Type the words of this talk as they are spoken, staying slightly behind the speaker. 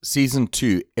Season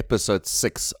 2, Episode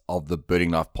 6 of the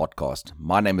Birding Life podcast.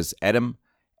 My name is Adam,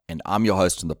 and I'm your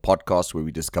host on the podcast where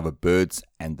we discover birds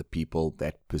and the people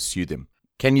that pursue them.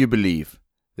 Can you believe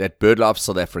that BirdLife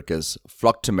South Africa's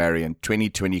Flock to Marion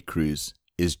 2020 cruise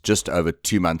is just over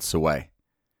 2 months away?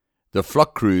 The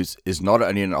Flock Cruise is not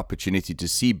only an opportunity to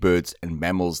see birds and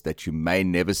mammals that you may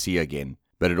never see again,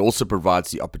 but it also provides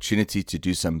the opportunity to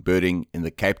do some birding in the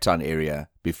Cape Town area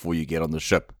before you get on the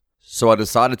ship. So I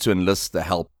decided to enlist the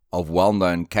help of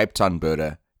well-known Cape Town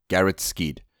birder Garrett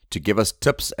Skeed to give us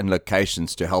tips and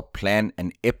locations to help plan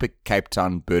an epic Cape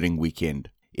Town birding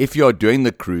weekend. If you are doing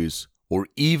the cruise, or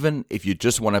even if you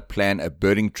just want to plan a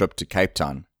birding trip to Cape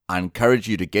Town, I encourage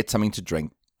you to get something to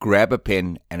drink, grab a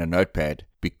pen and a notepad,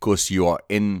 because you are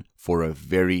in for a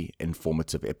very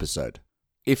informative episode.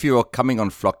 If you are coming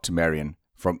on Flock to Marion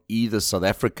from either South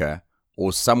Africa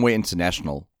or somewhere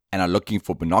international, and are looking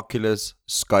for binoculars,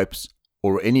 scopes,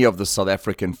 or any of the South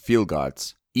African field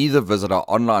guides, either visit our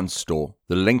online store,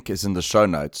 the link is in the show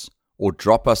notes, or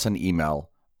drop us an email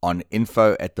on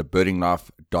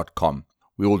info@thebirdinglife.com.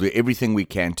 We will do everything we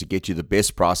can to get you the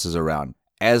best prices around,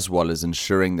 as well as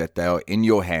ensuring that they are in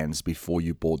your hands before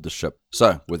you board the ship.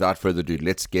 So, without further ado,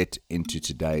 let's get into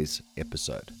today's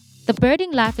episode. The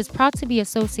Birding Life is proud to be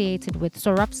associated with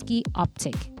Swarovski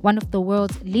Optic, one of the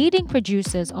world's leading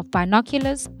producers of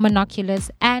binoculars,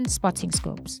 monoculars, and spotting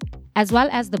scopes, as well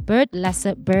as the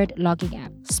Birdlesser bird logging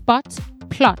app. Spot,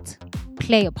 plot,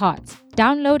 play a part.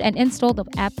 Download and install the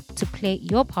app to play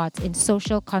your part in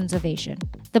social conservation.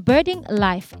 The Birding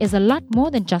Life is a lot more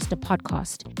than just a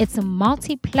podcast. It's a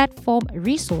multi-platform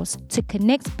resource to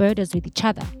connect birders with each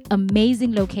other,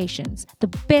 amazing locations, the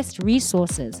best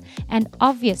resources, and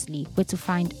obviously where to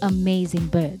find amazing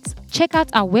birds. Check out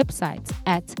our website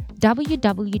at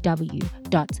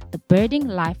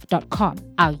www.thebirdinglife.com,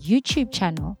 our YouTube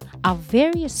channel, our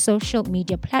various social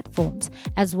media platforms,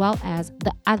 as well as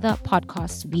the other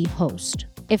podcasts we host.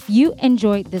 If you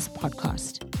enjoyed this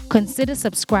podcast, consider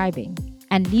subscribing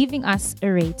and leaving us a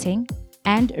rating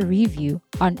and a review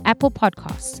on Apple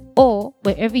Podcasts or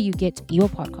wherever you get your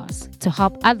podcasts to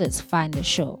help others find the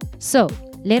show. So,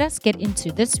 let us get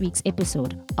into this week's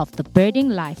episode of the Birding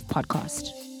Life podcast.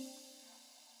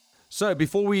 So,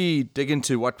 before we dig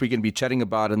into what we're going to be chatting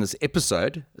about in this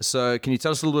episode, can you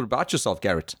tell us a little bit about yourself,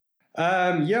 Garrett?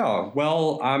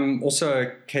 Well, I'm also a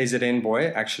KZN boy,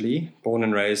 actually, born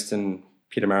and raised in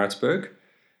Pietermaritzburg.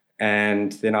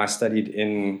 And then I studied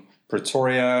in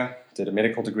Pretoria, did a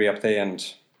medical degree up there,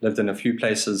 and lived in a few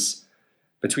places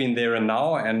between there and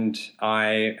now. And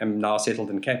I am now settled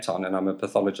in Cape Town, and I'm a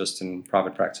pathologist in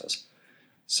private practice.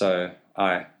 So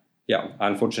I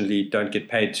unfortunately don't get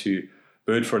paid to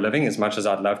bird for a living as much as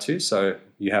I'd love to. So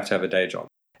you have to have a day job.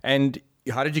 And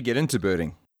how did you get into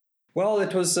birding? Well,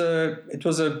 it was a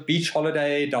beach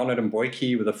holiday down at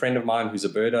Mboiki with a friend of mine who's a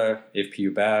birder,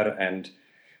 FPU Bad, and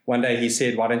one day he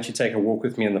said, "Why don't you take a walk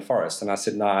with me in the forest?" And I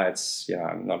said, "No,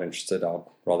 I'm not interested.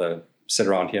 I'll rather sit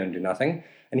around here and do nothing."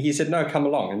 And he said, "No, come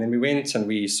along." And then we went and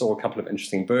we saw a couple of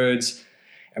interesting birds,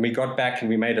 and we got back and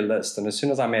we made a list. And as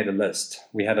soon as I made a list,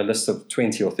 we had a list of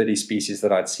 20 or 30 species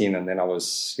that I'd seen, and then I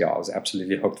was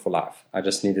absolutely hooked for life. I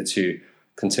just needed to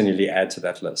continually add to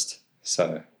that list.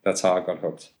 So that's how I got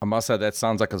hooked. I must say, that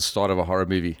sounds like the start of a horror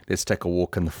movie. Let's take a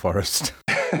walk in the forest.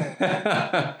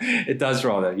 It does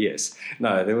rather, yes.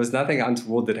 No, there was nothing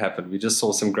untoward that happened. We just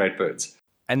saw some great birds.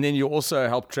 And then you also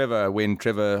help Trevor when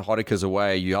Trevor Hoddiker's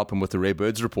away. You help him with the Rare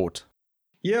Birds report.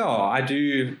 Yeah, I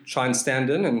do try and stand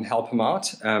in and help him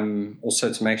out.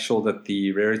 Also to make sure that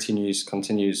the rarity news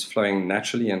continues flowing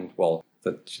naturally and,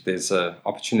 that there's an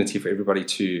opportunity for everybody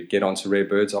to get onto rare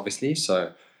birds, obviously.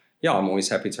 So, yeah, I'm always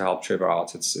happy to help Trevor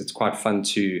out. It's quite fun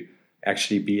to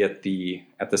actually be at the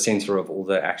center of all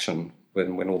the action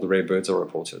when all the rare birds are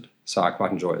reported. So I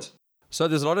quite enjoy it. So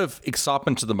there's a lot of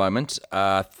excitement at the moment.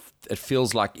 It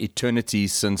feels like eternity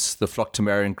since the Flock to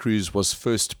Marion cruise was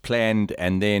first planned,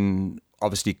 and then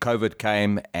obviously COVID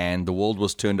came and the world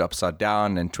was turned upside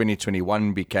down, and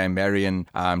 2021 became Marion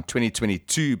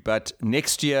 2022. But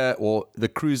next year, the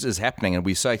cruise is happening, and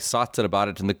we're so excited about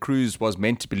it. And the cruise was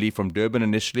meant to leave from Durban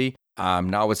initially.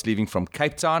 Now it's leaving from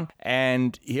Cape Town,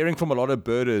 and hearing from a lot of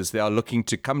birders, they are looking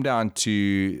to come down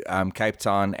to Cape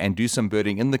Town and do some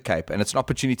birding in the Cape. And it's an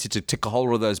opportunity to tick a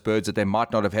whole of those birds that they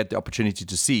might not have had the opportunity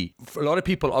to see. For a lot of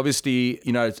people, obviously,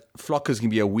 Flock is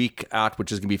going to be a week out,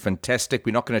 which is going to be fantastic.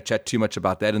 We're not going to chat too much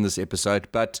about that in this episode.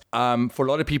 But for a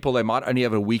lot of people, they might only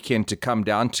have a weekend to come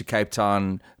down to Cape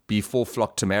Town, before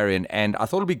Flock to Marion, and I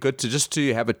thought it'd be good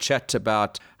to have a chat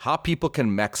about how people can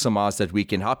maximize that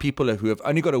weekend, how people who have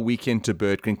only got a weekend to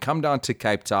bird can come down to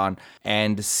Cape Town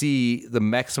and see the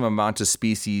maximum amount of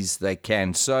species they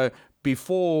can. So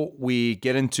before we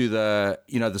get into the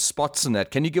spots and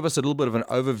that, can you give us a little bit of an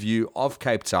overview of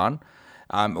Cape Town,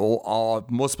 or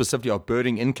more specifically of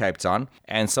birding in Cape Town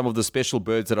and some of the special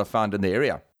birds that are found in the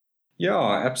area? Yeah,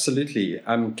 absolutely.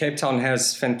 Cape Town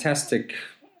has fantastic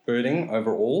birding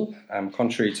overall,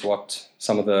 contrary to what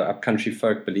some of the upcountry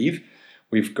folk believe.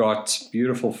 We've got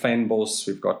beautiful fynbos,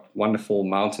 we've got wonderful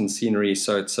mountain scenery,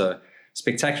 so it's a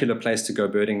spectacular place to go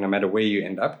birding no matter where you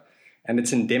end up. And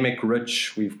it's endemic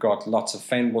rich. We've got lots of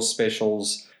fynbos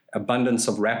specials, abundance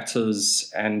of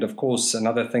raptors, and of course,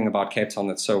 another thing about Cape Town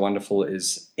that's so wonderful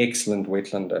is excellent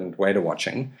wetland and wader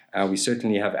watching. We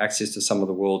certainly have access to some of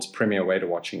the world's premier wader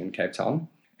watching in Cape Town.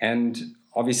 And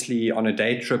obviously, on a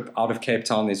day trip out of Cape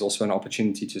Town, there's also an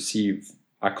opportunity to see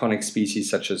iconic species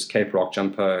such as Cape rock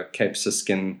jumper, Cape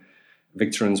siskin,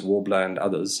 Victorins warbler, and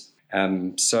others.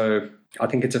 So I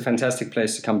think it's a fantastic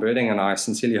place to come birding, and I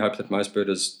sincerely hope that most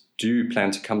birders do plan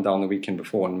to come down the weekend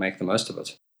before and make the most of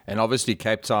it. And obviously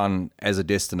Cape Town as a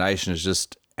destination is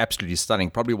just absolutely stunning,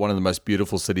 probably one of the most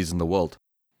beautiful cities in the world.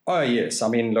 Oh, yes. I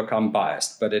mean, look, I'm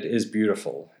biased, but it is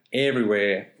beautiful.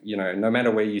 Everywhere, no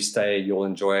matter where you stay, you'll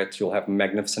enjoy it. You'll have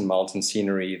magnificent mountain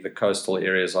scenery. The coastal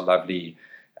areas are lovely.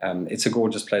 It's a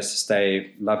gorgeous place to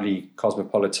stay, lovely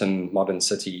cosmopolitan modern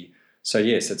city. So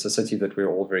yes, it's a city that we're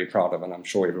all very proud of, and I'm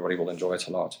sure everybody will enjoy it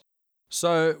a lot.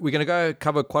 So we're going to go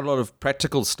cover quite a lot of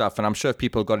practical stuff, and I'm sure if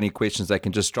people have got any questions, they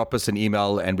can just drop us an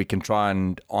email and we can try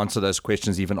and answer those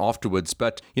questions even afterwards.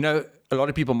 But, a lot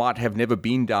of people might have never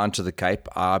been down to the Cape.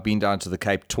 I've been down to the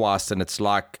Cape twice, and it's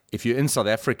like, if you're in South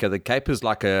Africa, the Cape is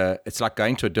it's like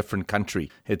going to a different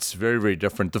country. It's very, very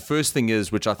different. The first thing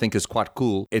is, which I think is quite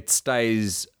cool, it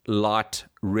stays light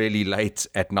really late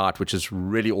at night, which is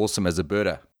really awesome as a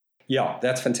birder. Yeah,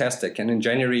 that's fantastic. And in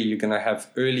January, you're going to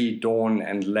have early dawn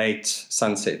and late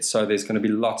sunset. So there's going to be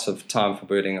lots of time for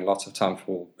birding and lots of time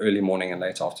for early morning and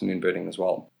late afternoon birding as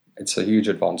well. It's a huge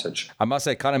advantage. I must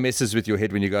say, it kind of messes with your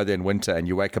head when you go there in winter and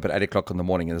you wake up at 8 o'clock in the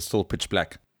morning and it's still pitch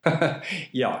black.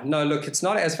 Yeah, no, look, it's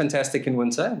not as fantastic in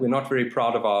winter. We're not very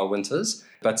proud of our winters,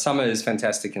 but summer is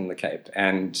fantastic in the Cape.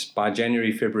 And by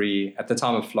January, February, at the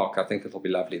time of flock, I think it'll be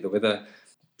lovely. The weather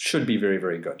should be very,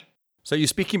 very good. So you're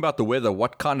speaking about the weather.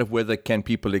 What kind of weather can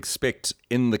people expect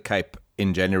in the Cape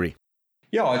in January?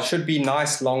 Yeah, it should be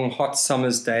nice, long, hot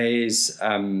summer's days.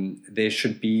 There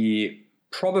should be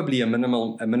probably a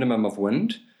minimum of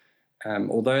wind.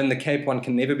 Although in the Cape, one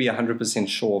can never be 100%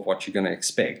 sure of what you're going to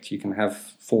expect. You can have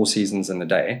 4 seasons in a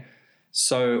day.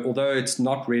 So although it's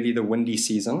not really the windy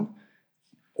season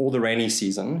or the rainy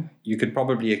season, you could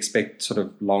probably expect sort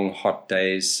of long, hot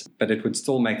days, but it would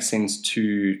still make sense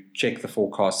to check the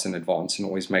forecasts in advance and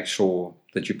always make sure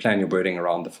that you plan your birding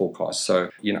around the forecast. So,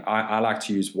 I like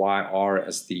to use YR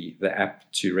as the app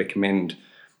to recommend,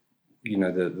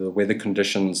 the weather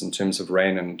conditions in terms of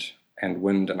rain and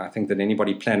wind. And I think that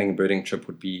anybody planning a birding trip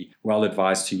would be well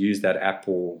advised to use that app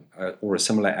or a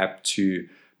similar app to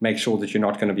make sure that you're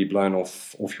not going to be blown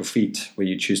off your feet where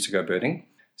you choose to go birding.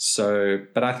 So,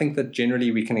 but I think that generally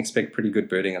we can expect pretty good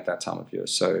birding at that time of year.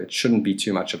 So it shouldn't be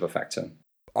too much of a factor.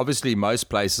 Obviously, most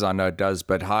places I know it does,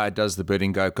 but how does the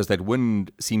birding go? Because that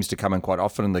wind seems to come in quite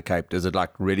often in the Cape. Does it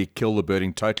really kill the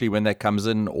birding totally when that comes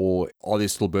in, or are there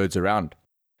still birds around?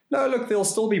 No, look, there'll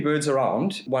still be birds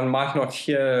around. One might not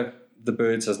hear the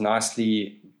birds as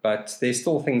nicely, but there's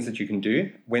still things that you can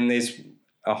do. When there's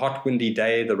a hot, windy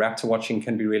day, the raptor watching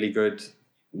can be really good.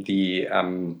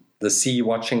 The sea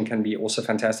watching can be also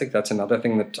fantastic. That's another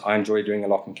thing that I enjoy doing a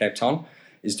lot in Cape Town,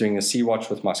 is doing a sea watch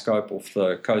with my scope off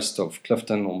the coast of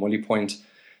Clifton or Mully Point.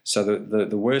 So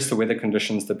the worse the weather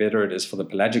conditions, the better it is for the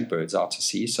pelagic birds out to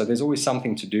sea. So there's always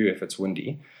something to do if it's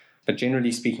windy. But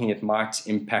generally speaking, it might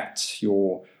impact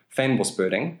your fynbos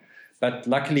birding. But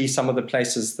luckily, some of the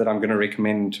places that I'm going to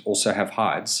recommend also have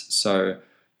hides. So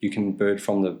you can bird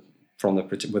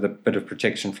with a bit of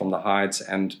protection from the hides,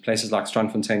 and places like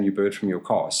Strandfontein, you bird from your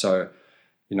car. So,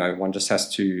 one just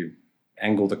has to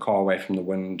angle the car away from the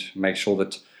wind, make sure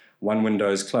that one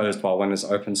window is closed while one is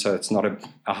open, so it's not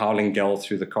a howling gale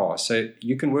through the car. So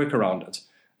you can work around it.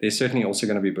 There's certainly also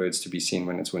going to be birds to be seen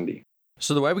when it's windy.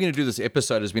 So the way we're going to do this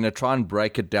episode is we're going to try and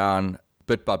break it down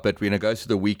bit by bit. We're going to go through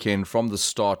the weekend from the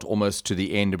start almost to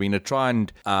the end. We're going to try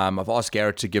and I've asked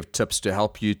Garrett to give tips to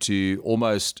help you to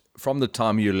almost from the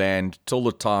time you land till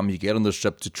the time you get on the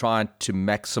ship to try to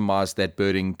maximize that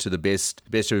birding to the best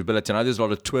of your ability. I know there's a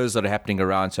lot of tours that are happening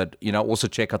around, so also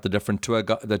check out the different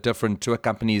tour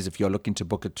companies if you're looking to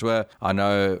book a tour. I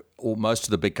know most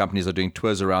of the big companies are doing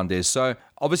tours around there. So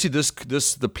obviously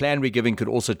the plan we're giving could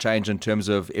also change in terms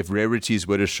of if rarities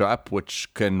were to show up,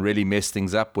 which can really mess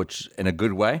things up, which in a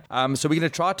good way. So we're going to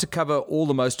try to cover all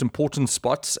the most important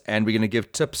spots, and we're going to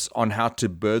give tips on how to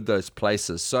bird those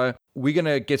places. So we're going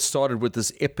to get started with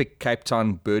this epic Cape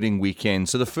Town birding weekend.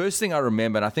 So the first thing I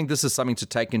remember, and I think this is something to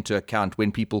take into account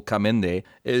when people come in there,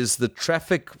 is the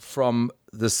traffic from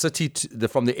the city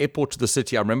from the airport to the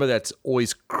city. I remember that's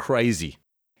always crazy.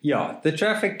 Yeah, the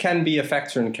traffic can be a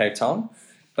factor in Cape Town,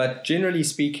 but generally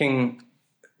speaking,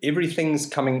 everything's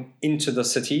coming into the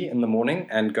city in the morning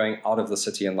and going out of the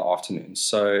city in the afternoon.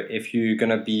 So if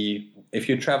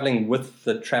you're traveling with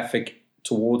the traffic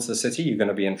towards the city, you're going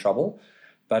to be in trouble.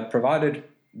 But provided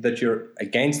that you're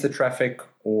against the traffic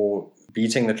or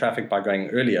beating the traffic by going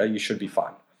earlier, you should be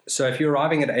fine. So if you're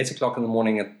arriving at 8 o'clock in the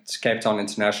morning at Cape Town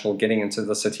International, getting into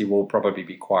the city will probably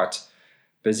be quite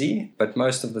busy, but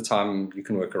most of the time you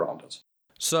can work around it.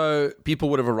 So people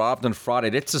would have arrived on Friday.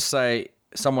 Let's just say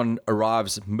someone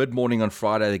arrives mid-morning on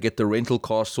Friday, they get the rental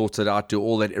car sorted out, do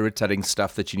all that irritating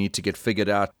stuff that you need to get figured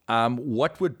out.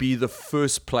 What would be the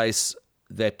first place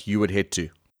that you would head to?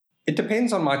 It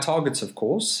depends on my targets, of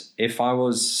course.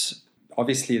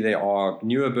 Obviously there are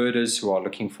newer birders who are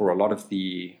looking for a lot of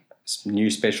the new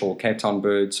special Cape Town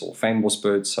birds or fynbos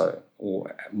birds,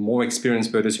 or more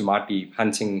experienced birders who might be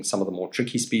hunting some of the more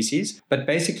tricky species. But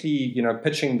basically,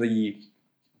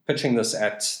 pitching this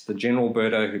at the general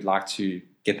birder who'd like to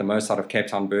get the most out of Cape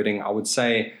Town birding, I would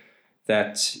say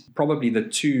that probably the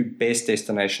two best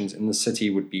destinations in the city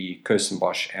would be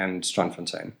Kirstenbosch and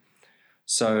Strandfontein.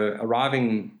 So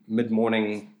arriving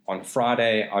mid-morning on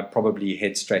Friday, I'd probably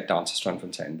head straight down to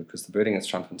Strandfontein because the birding at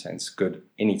Strandfontein is good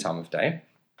any time of day.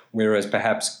 Whereas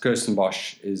perhaps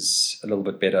Kirstenbosch is a little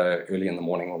bit better early in the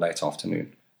morning or late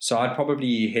afternoon. So I'd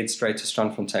probably head straight to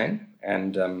Strandfontein,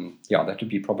 and that would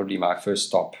be probably my first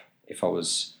stop if I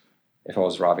was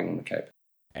arriving in the Cape.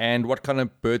 And what kind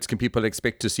of birds can people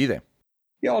expect to see there?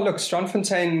 Yeah, look,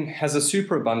 Strandfontein has a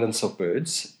superabundance of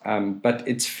birds, but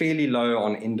it's fairly low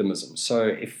on endemism.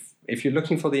 So if you're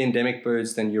looking for the endemic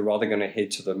birds, then you're rather going to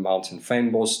head to the mountain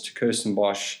fynbos, to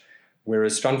Kirstenbosch.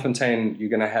 Whereas Strandfontein, you're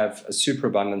going to have a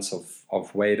superabundance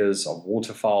of waders, of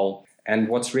waterfowl. And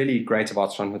what's really great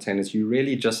about Strandfontein is you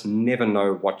really just never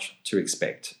know what to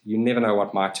expect. You never know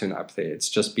what might turn up there. It's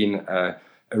just been a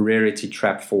rarity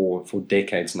trap for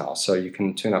decades now. So you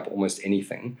can turn up almost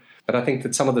anything. But I think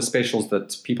that some of the specials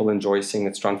that people enjoy seeing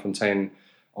at Strandfontein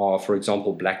are, for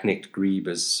example, black-necked grebe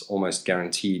is almost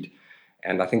guaranteed.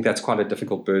 And I think that's quite a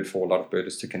difficult bird for a lot of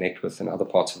birders to connect with in other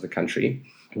parts of the country.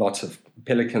 Lots of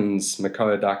pelicans,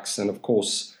 makoa ducks, and of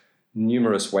course,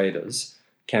 numerous waders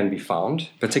can be found,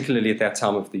 particularly at that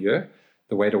time of the year.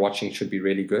 The wader watching should be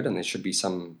really good, and there should be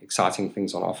some exciting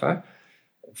things on offer.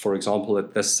 For example,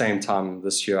 at this same time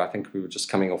this year, I think we were just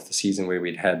coming off the season where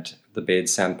we'd had the bed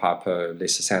sandpiper,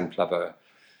 lesser sandplover.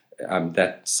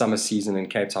 That summer season in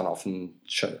Cape Town, often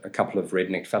a couple of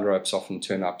red-necked phalaropes often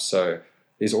turn up. So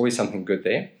there's always something good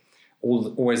there.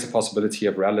 Always the possibility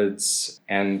of rallids,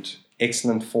 and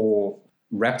excellent for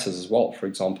raptors as well, for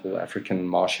example, African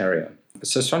marsh harrier.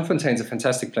 So Strandfontein is a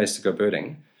fantastic place to go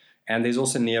birding. And there's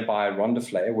also nearby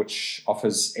Rondevlei, which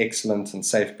offers excellent and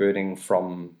safe birding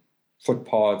from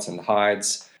footpaths and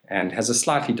hides, and has a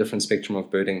slightly different spectrum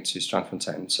of birding to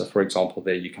Strandfontein. So, for example,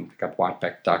 there you can pick up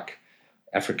white-backed duck,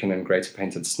 African and greater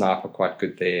painted snipe are quite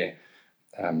good there.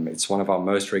 It's one of our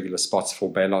most regular spots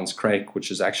for Bailon's crake, which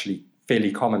is actually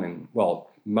fairly common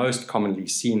most commonly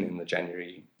seen in the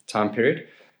January time period,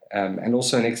 and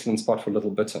also an excellent spot for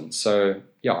little bittern. So,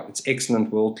 yeah, it's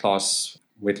excellent world-class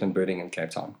wetland birding in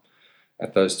Cape Town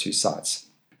at those two sites.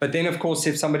 But then, of course,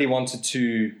 if somebody wanted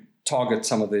to target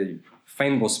some of the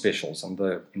fynbos specials and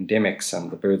the endemics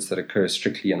and the birds that occur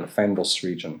strictly in the fynbos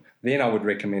region, then I would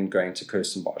recommend going to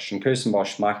Kirstenbosch. And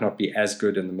Kirstenbosch might not be as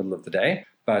good in the middle of the day,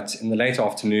 but in the late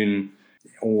afternoon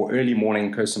or early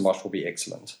morning, Kirstenbosch will be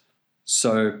excellent.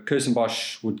 So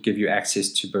Kirstenbosch would give you access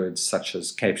to birds such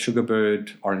as Cape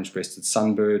sugarbird, orange-breasted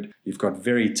sunbird. You've got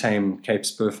very tame Cape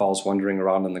spurfowls wandering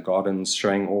around in the gardens,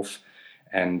 showing off,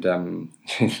 and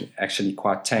actually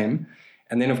quite tame.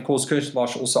 And then, of course,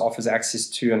 Kirstenbosch also offers access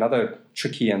to another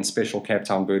tricky and special Cape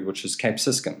Town bird, which is Cape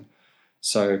siskin.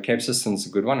 So Cape siskin is a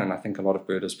good one, and I think a lot of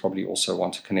birders probably also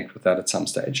want to connect with that at some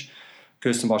stage.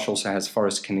 Kirstenbosch also has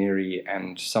forest canary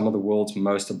and some of the world's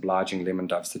most obliging lemon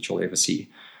doves that you'll ever see.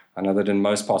 I know that in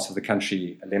most parts of the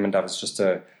country, a lemon dove is just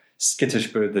a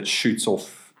skittish bird that shoots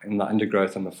off in the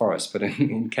undergrowth and the forest. But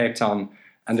in Cape Town,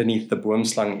 underneath the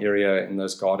Boomslang area in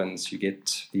those gardens, you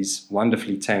get these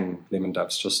wonderfully tame lemon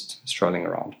doves just strolling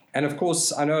around. And of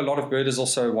course, I know a lot of birders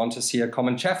also want to see a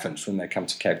common chaffinch when they come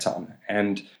to Cape Town.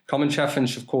 And common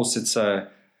chaffinch, of course, it's an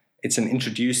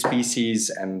introduced species,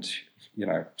 and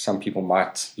some people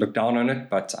might look down on it,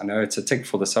 but I know it's a tick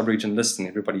for the subregion list and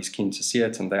everybody's keen to see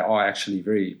it, and they are actually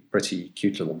very pretty,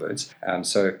 cute little birds.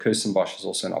 So Kirstenbosch is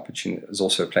also an opportunity, is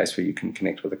also a place where you can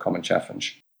connect with a common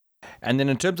chaffinch. And then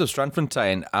in terms of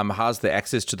Strandfontein, how's the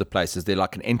access to the place? Is there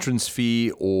like an entrance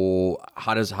fee, or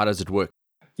how does it work?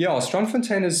 Yeah,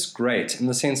 Strandfontein is great in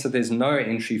the sense that there's no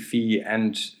entry fee,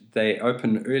 and they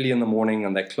open early in the morning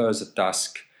and they close at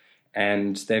dusk.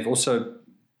 And they've also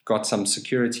got some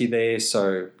security there,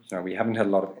 so we haven't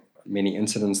had many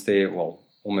incidents there. Well,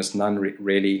 almost none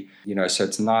really. So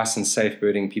it's nice and safe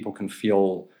birding. People can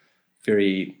feel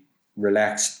very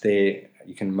relaxed there.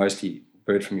 You can mostly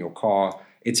bird from your car.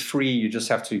 It's free. You just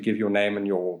have to give your name and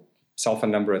your cell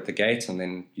phone number at the gate, and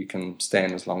then you can stay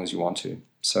in as long as you want to.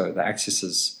 So the access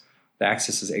is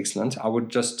excellent. I would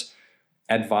just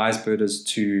advise birders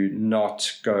to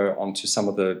not go onto some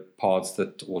of the paths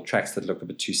or tracks that look a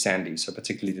bit too sandy. So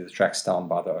particularly the tracks down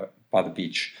by the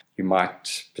beach, you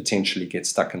might potentially get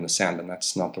stuck in the sand, and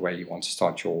that's not the way you want to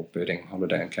start your birding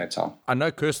holiday in Cape Town. I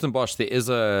know Kirstenbosch, there is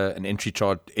an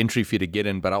entry fee to get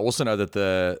in, but I also know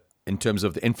that in terms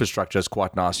of the infrastructure, is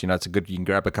quite nice. It's you can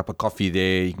grab a cup of coffee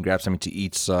there, you can grab something to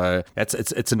eat. So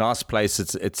it's a nice place.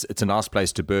 It's a nice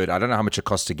place to bird. I don't know how much it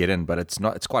costs to get in, but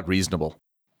it's quite reasonable.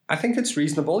 I think it's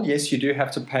reasonable. Yes, you do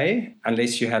have to pay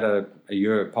unless you had a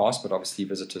year pass, but obviously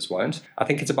visitors won't. I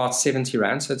think it's about 70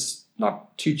 Rand, so it's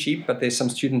not too cheap, but there's some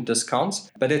student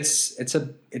discounts. But it's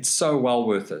so well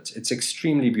worth it. It's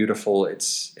extremely beautiful.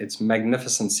 It's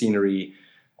magnificent scenery,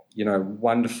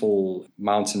 wonderful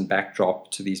mountain backdrop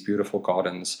to these beautiful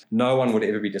gardens. No one would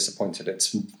ever be disappointed.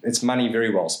 It's money very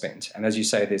well spent. And as you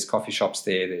say, there's coffee shops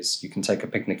there. You can take a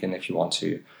picnic in if you want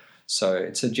to. So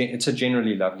it's a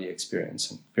generally lovely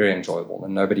experience and very enjoyable,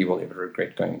 and nobody will ever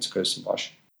regret going to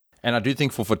Kirstenbosch. And I do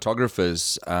think for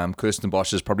photographers,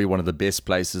 Kirstenbosch is probably one of the best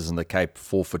places in the Cape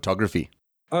for photography.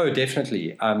 Oh,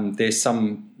 definitely. There's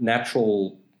some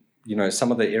natural, some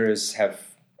of the areas have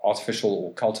artificial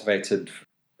or cultivated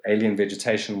alien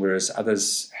vegetation, whereas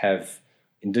others have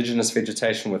indigenous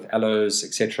vegetation with aloes,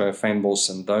 etc., fynbos,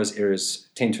 and those areas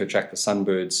tend to attract the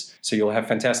sunbirds. So you'll have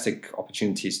fantastic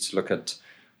opportunities to look at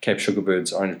Cape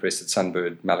sugarbirds, orange-breasted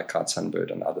sunbird, malachite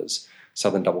sunbird, and others.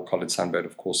 Southern double-collared sunbird,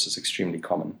 of course, is extremely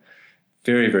common.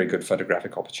 Very, very good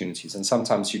photographic opportunities. And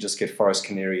sometimes you just get forest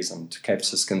canaries and Cape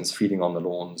siskins feeding on the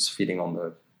lawns,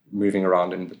 moving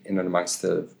around in and amongst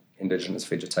the indigenous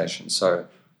vegetation. So,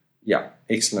 yeah,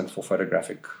 excellent for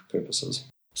photographic purposes.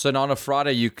 So now on a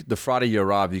Friday, the Friday you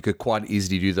arrive, you could quite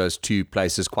easily do those two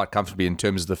places quite comfortably in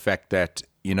terms of the fact that,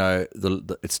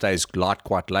 it stays light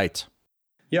quite late.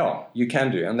 Yeah, you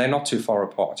can do, and they're not too far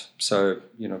apart. So,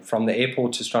 from the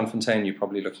airport to Strandfontein, you're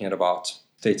probably looking at about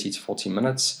 30 to 40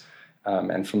 minutes.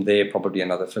 And from there, probably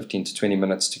another 15 to 20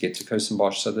 minutes to get to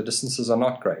Kirstenbosch. So the distances are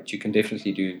not great. You can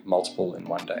definitely do multiple in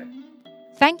one day.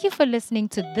 Thank you for listening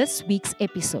to this week's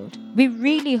episode. We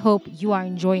really hope you are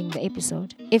enjoying the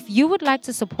episode. If you would like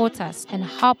to support us and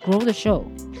help grow the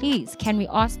show, please can we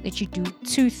ask that you do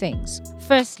two things.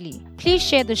 Firstly, please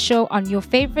share the show on your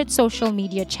favorite social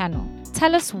media channel.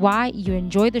 Tell us why you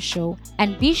enjoy the show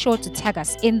and be sure to tag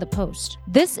us in the post.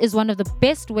 This is one of the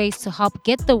best ways to help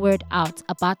get the word out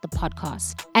about the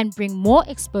podcast and bring more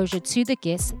exposure to the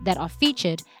guests that are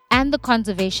featured and the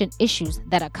conservation issues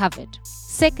that are covered.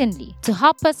 Secondly, to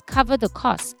help us cover the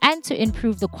costs and to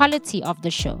improve the quality of the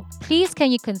show, please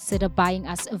can you consider buying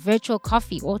us a virtual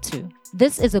coffee or two.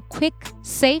 This is a quick,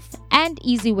 safe, and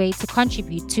easy way to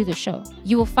contribute to the show.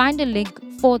 You will find a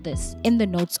link for this in the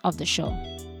notes of the show.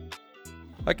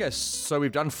 Okay, so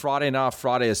we've done Friday now.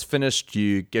 Friday is finished.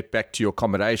 You get back to your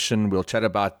accommodation. We'll chat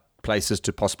about places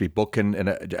to possibly book in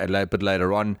a bit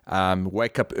later on.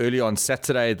 Wake up early on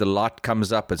Saturday. The light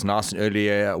comes up. It's nice and early.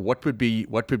 What would be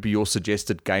your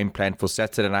suggested game plan for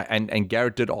Saturday? And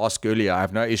Garrett did ask earlier. I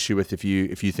have no issue with if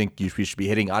you think we should be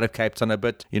heading out of Cape Town a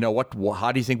bit.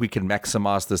 How do you think we can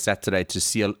maximize the Saturday to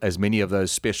see as many of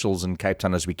those specials in Cape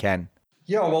Town as we can?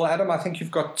 Yeah, well, Adam, I think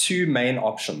you've got two main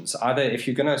options. Either if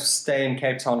you're going to stay in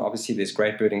Cape Town, obviously there's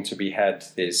great birding to be had.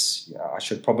 There's, I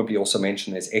should probably also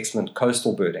mention there's excellent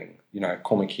coastal birding.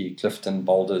 Cormackey, Clifton,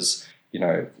 Boulders.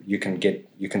 You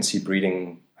can see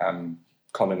breeding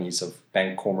colonies of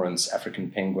bank cormorants,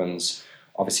 African penguins,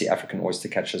 obviously African oyster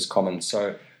catchers common.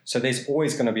 So there's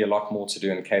always going to be a lot more to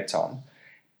do in Cape Town.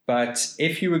 But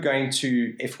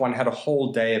if one had a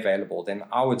whole day available, then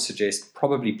I would suggest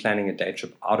probably planning a day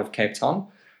trip out of Cape Town.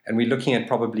 And we're looking at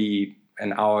probably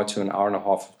an hour to an hour and a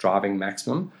half of driving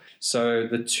maximum. So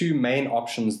the two main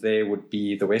options there would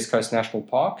be the West Coast National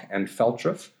Park and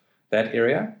Velddrif, that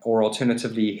area, or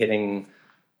alternatively heading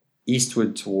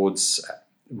eastward towards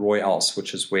Roy Else,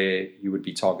 which is where you would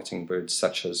be targeting birds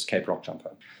such as Cape Rock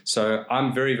Jumper. So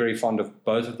I'm very, very fond of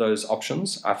both of those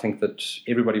options. I think that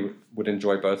everybody would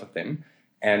enjoy both of them.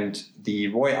 And the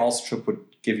Roy Else trip would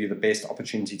give you the best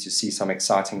opportunity to see some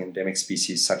exciting endemic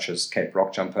species such as Cape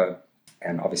Rock Jumper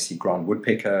and obviously ground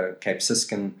woodpecker, Cape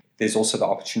Siskin. There's also the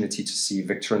opportunity to see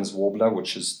Victorins warbler,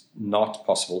 which is not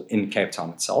possible in Cape Town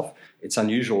itself. It's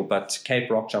unusual, but Cape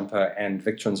Rock Jumper and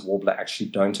Victorins warbler actually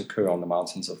don't occur on the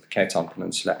mountains of the Cape Town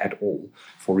Peninsula at all,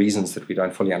 for reasons that we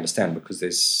don't fully understand, because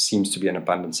there seems to be an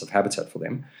abundance of habitat for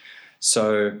them.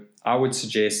 So I would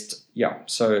suggest,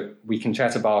 so we can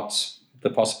chat about the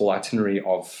possible itinerary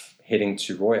of heading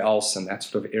to Roy Else and that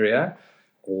sort of area,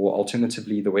 or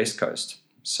alternatively the West Coast.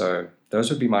 So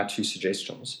those would be my two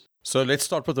suggestions. So let's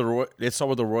start with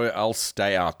the Roy Else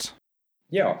day out.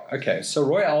 Yeah, okay. So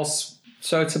Roy Else,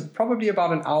 so it's probably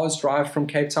about an hour's drive from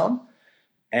Cape Town,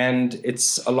 and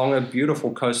it's along a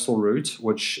beautiful coastal route,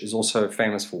 which is also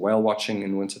famous for whale watching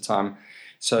in wintertime.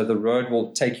 So the road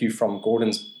will take you from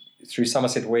Gordons through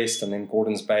Somerset West and then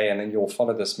Gordons Bay, and then you'll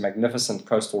follow this magnificent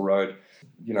coastal road,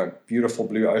 beautiful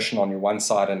blue ocean on your one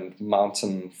side and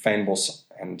mountain fynbos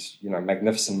and,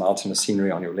 magnificent mountainous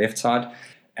scenery on your left side.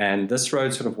 And this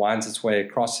road sort of winds its way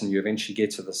across, and you eventually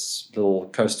get to this little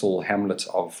coastal hamlet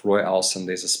of Roy Else, and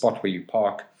there's a spot where you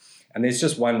park. And there's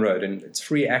just one road, and it's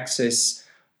free access.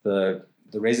 The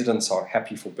residents are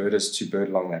happy for birders to bird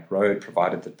along that road,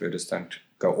 provided that birders don't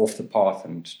go off the path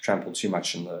and trample too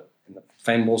much in the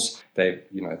fynbos. They,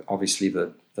 obviously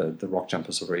the rock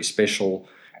jumpers are very special,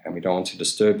 and we don't want to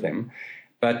disturb them.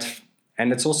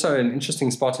 And it's also an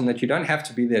interesting spot in that you don't have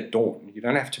to be there at dawn. You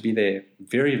don't have to be there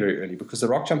very, very early, because the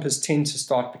rock jumpers tend to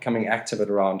start becoming active at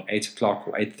around 8 o'clock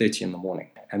or 8:30 in the morning.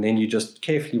 And then you just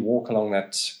carefully walk along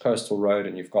that coastal road,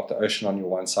 and you've got the ocean on your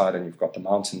one side and you've got the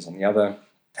mountains on the other.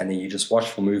 And then you just watch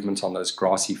for movement on those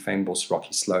grassy fynbos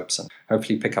rocky slopes, and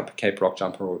hopefully pick up a Cape Rock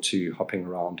Jumper or two hopping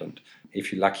around. And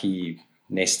if you're lucky,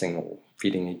 nesting or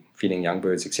feeding young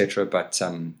birds, etc. But,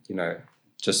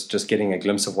 just getting a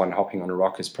glimpse of one hopping on a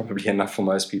rock is probably enough for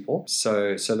most people.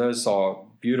 So those are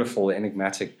beautiful,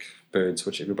 enigmatic birds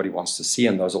which everybody wants to see,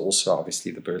 and those are also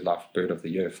obviously the BirdLife Bird of the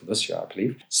Year for this year, I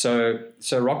believe. So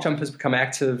rock jumpers become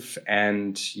active,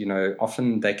 and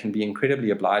often they can be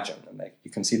incredibly obliging, and you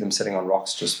can see them sitting on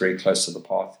rocks just very close to the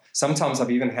path. Sometimes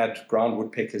I've even had ground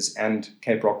woodpeckers and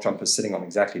Cape Rock Jumpers sitting on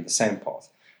exactly the same path,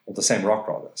 or the same rock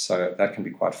rather. So that can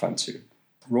be quite fun too.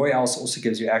 Roy Else also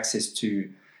gives you access to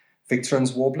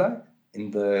Victorins warbler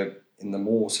in the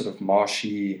more sort of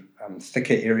marshy,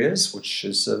 thicker areas, which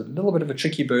is a little bit of a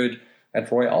tricky bird at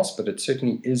Roy Else, but it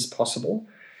certainly is possible.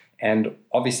 And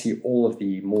obviously all of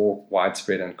the more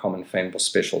widespread and common fynbos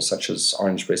specials, such as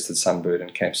orange-breasted sunbird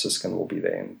and Cape Siskin, will be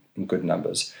there in good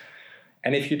numbers.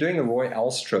 And if you're doing a Roy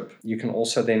Else trip, you can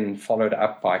also then follow it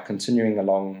up by continuing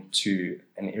along to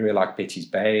an area like Betty's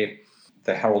Bay.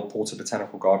 The Harold Porter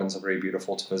Botanical Gardens are very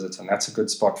beautiful to visit, and that's a good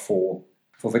spot for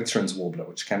Victorins warbler,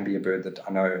 which can be a bird that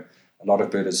I know a lot of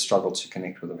birders struggle to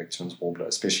connect with a Victorins warbler,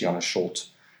 especially on a short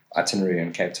itinerary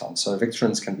in Cape Town. So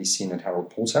Victorins can be seen at Harold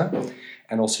Porter,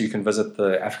 and also you can visit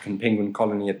the African penguin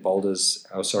colony at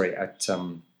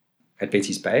at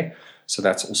Betty's Bay. So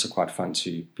that's also quite fun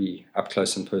to be up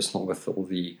close and personal with all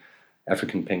the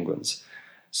African penguins.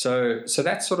 So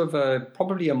that's sort of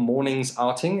probably a morning's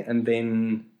outing, and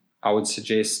then I would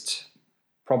suggest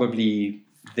probably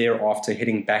thereafter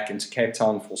heading back into Cape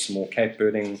Town for some more Cape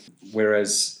birding,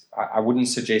 whereas I wouldn't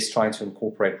suggest trying to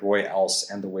incorporate Roy Else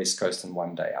and the West Coast in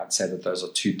one day. I'd say that those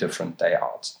are two different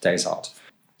days out.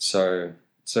 So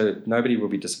nobody will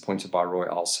be disappointed by Roy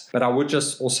Else. But I would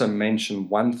just also mention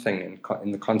one thing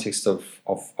in the context of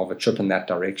a trip in that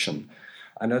direction.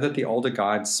 I know that the older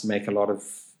guides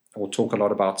talk a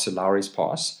lot about Sir Lowry's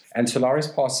Pass, and Sir Lowry's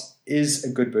Pass is a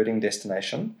good birding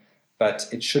destination. But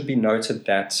it should be noted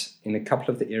that in a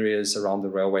couple of the areas around the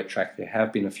railway track, there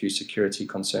have been a few security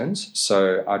concerns.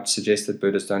 So I'd suggest that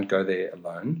birders don't go there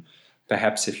alone.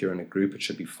 Perhaps if you're in a group, it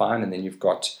should be fine. And then you've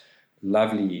got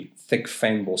lovely thick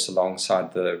fynbos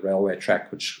alongside the railway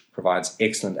track, which provides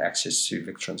excellent access to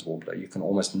Victorins warbler. You can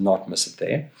almost not miss it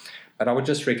there. But I would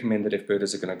just recommend that if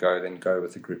birders are going to go, then go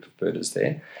with a group of birders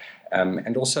there.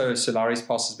 And also, Sir Lowry's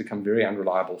Pass has become very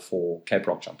unreliable for Cape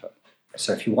Rock Jumper.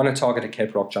 So if you want to target a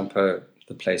Cape Rock Jumper,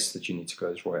 the place that you need to go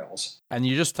is Royals. And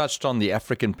you just touched on the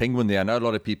African penguin there. I know a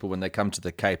lot of people, when they come to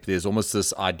the Cape, there's almost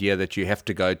this idea that you have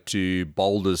to go to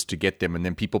Boulders to get them, and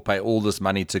then people pay all this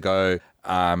money to go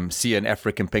see an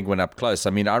African penguin up close. I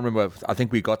mean, I remember, I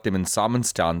think we got them in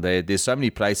Simonstown. There's so many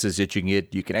places that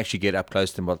you can actually get up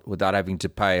close to them without having to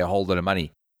pay a whole lot of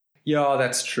money. Yeah,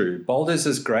 that's true. Boulders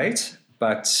is great,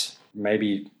 but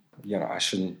maybe, I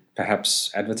shouldn't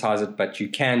perhaps advertise it, but you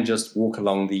can just walk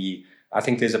along I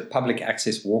think there's a public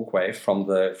access walkway from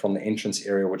the entrance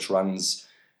area, which runs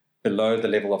below the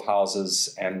level of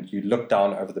houses, and you look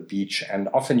down over the beach, and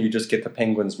often you just get the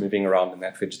penguins moving around in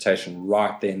that vegetation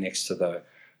right there next to the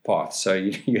path. So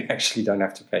you actually don't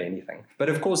have to pay anything. But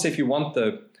of course, if you want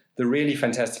the really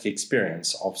fantastic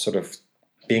experience of sort of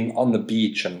being on the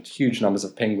beach and huge numbers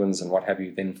of penguins and what have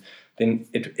you, then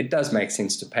it does make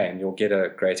sense to pay, and you'll get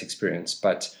a great experience.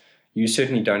 But you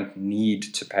certainly don't need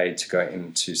to pay to go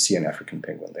in to see an African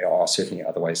penguin. There are certainly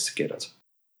other ways to get it.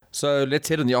 So let's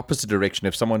head in the opposite direction.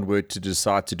 If someone were to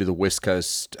decide to do the West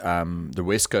Coast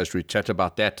route, chat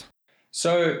about that.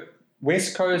 So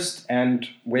West Coast and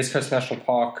West Coast National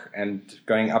Park, and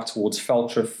going up towards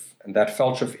Veltruff, and that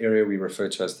Veltruff area we refer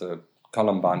to as the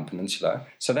Columbine Peninsula.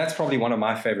 So that's probably one of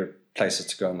my favorite places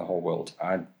to go in the whole world.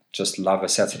 I just love a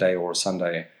Saturday or a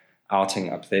Sunday outing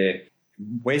up there.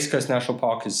 West Coast National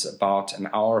Park is about an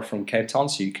hour from Cape Town,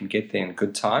 so you can get there in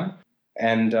good time.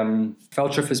 And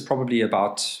Veltruff is probably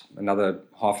about another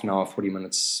half an hour, 40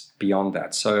 minutes beyond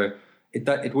that. So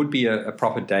it would be a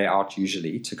proper day out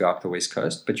usually to go up the West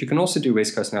Coast, but you can also do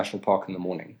West Coast National Park in the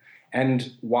morning.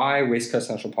 And why West Coast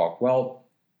National Park? Well,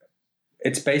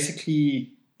 it's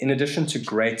basically, in addition to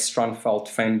great Strandveld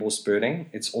fynbos birding,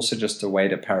 it's also just a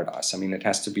wader paradise. I mean, it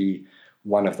has to be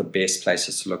one of the best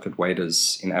places to look at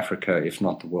waders in Africa, if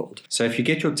not the world. So if you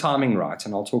get your timing right,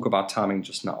 and I'll talk about timing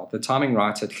just now, the timing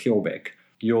right at Geelbeek,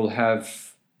 you'll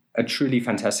have a truly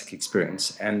fantastic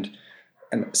experience. And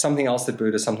something else that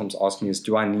birders sometimes ask me is,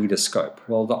 do I need a scope?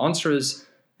 Well, the answer is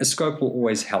a scope will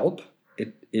always help.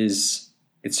 It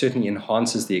certainly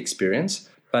enhances the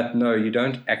experience, but no, you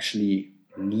don't actually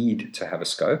need to have a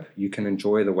scope. You can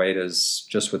enjoy the waders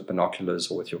just with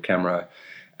binoculars or with your camera.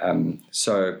 And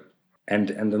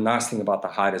the nice thing about the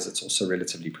hide is it's also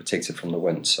relatively protected from the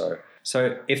wind. So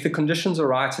if the conditions are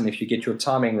right and if you get your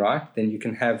timing right, then you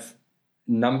can have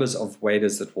numbers of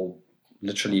waders that will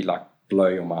literally blow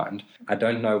your mind. I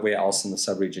don't know where else in the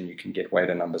sub-region you can get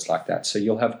wader numbers like that. So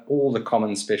you'll have all the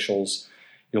common specials,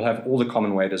 you'll have all the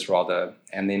common waders rather,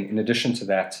 and then in addition to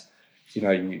that,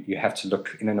 you have to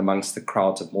look in and amongst the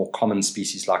crowds of more common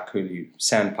species like curlew,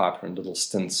 sandpiper, and little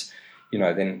stints.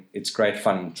 Then it's great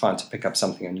fun trying to pick up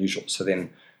something unusual. So then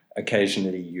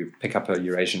occasionally you pick up a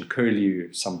Eurasian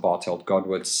curlew, some bar-tailed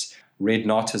godwits. Red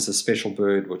knot is a special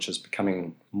bird which is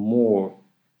becoming more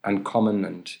uncommon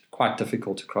and quite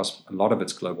difficult across a lot of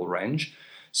its global range.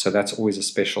 So that's always a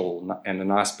special and a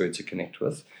nice bird to connect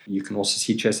with. You can also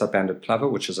see chestnut-banded plover,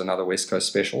 which is another West Coast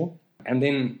special. And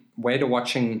then wader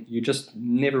watching, you just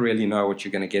never really know what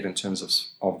you're going to get in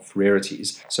terms of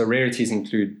rarities. So rarities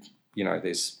include,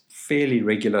 there's fairly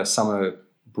regular summer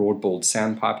broad-billed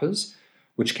sandpipers,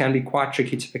 which can be quite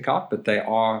tricky to pick out, but they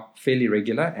are fairly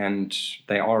regular and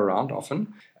they are around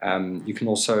often. You can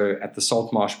also, at the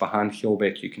salt marsh behind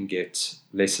Geelbeek, you can get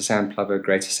lesser sand plover,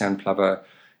 greater sand plover.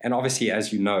 And obviously,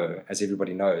 as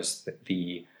everybody knows,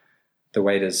 the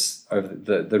waders over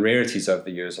the rarities over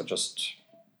the years are just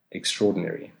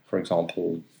extraordinary. For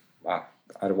example,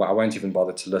 I won't even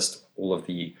bother to list all of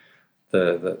the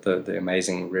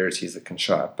amazing rarities that can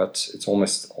show up, but it's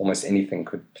almost anything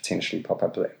could potentially pop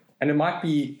up there. And it might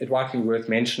be worth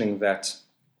mentioning that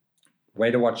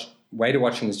wader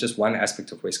watching is just one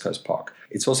aspect of West Coast Park.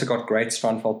 It's also got great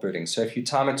Strandveld birding. So if you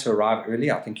time it to arrive early,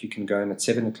 I think you can go in at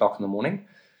 7 o'clock in the morning.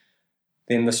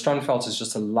 Then the Strandveld is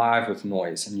just alive with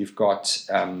noise, and you've got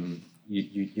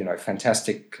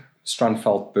fantastic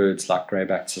Strandveld birds like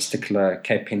greyback testicular,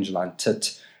 Cape penduline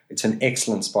tit. It's an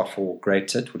excellent spot for grey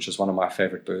tit, which is one of my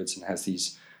favorite birds and has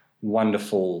these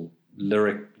wonderful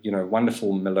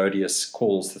wonderful melodious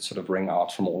calls that sort of ring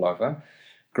out from all over.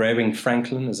 Grey-winged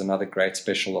francolin is another great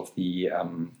special of the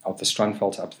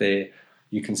Strandveld up there.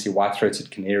 You can see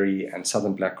white-throated canary and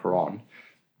southern black coran.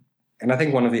 And I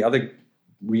think one of the other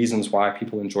reasons why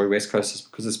people enjoy West Coast is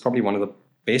because it's probably one of the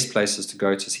best places to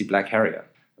go to see black harrier.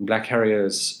 And black harrier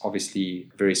is obviously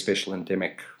a very special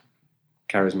endemic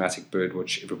charismatic bird,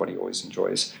 which everybody always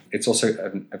enjoys. It's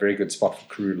also a very good spot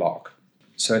for Karoo lark.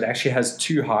 So it actually has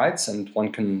two hides, and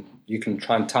you can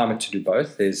try and time it to do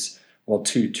both. There's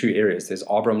two areas. There's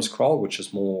Abrams Kraal, which is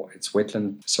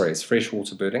it's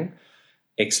freshwater birding.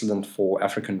 excellent for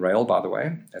African rail, by the way.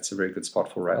 That's a very good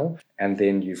spot for rail. And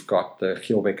then you've got the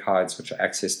Gielbeck Heights, which are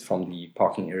accessed from the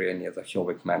parking area near the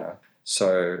Gielbeck Manor.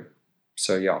 So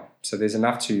there's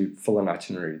enough to fill an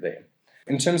itinerary there.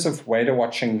 In terms of wader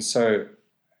watching, so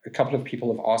a couple of people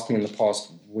have asked me in the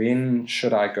past, when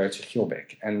should I go to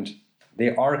Gielbeck? And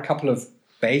there are a couple of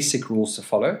basic rules to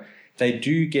follow. They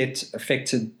do get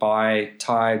affected by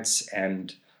tides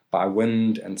and by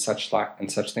wind and such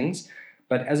things.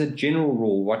 But as a general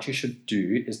rule, what you should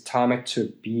do is time it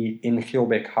to be in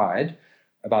Gielbeck Heide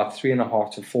about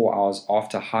 3.5 to 4 hours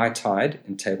after high tide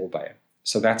in Table Bay.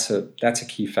 So that's a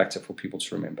key factor for people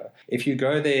to remember. If you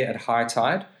go there at high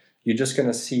tide, you're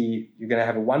going to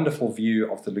have a wonderful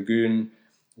view of the lagoon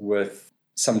with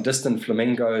some distant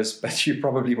flamingos, but you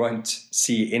probably won't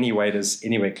see any waders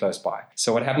anywhere close by.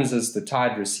 So what happens is the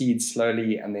tide recedes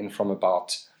slowly, and then from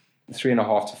about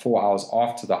 3.5 to 4 hours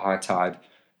after the high tide,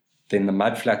 then the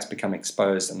mud flats become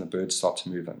exposed and the birds start to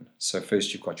move in. So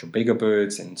first you've got your bigger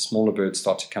birds and smaller birds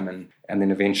start to come in, and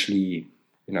then eventually,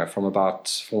 from about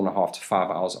 4.5 to 5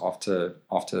 hours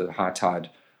after high tide,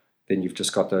 then you've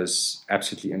just got those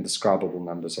absolutely indescribable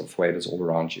numbers of waders all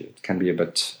around you. It can be a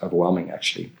bit overwhelming,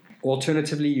 actually.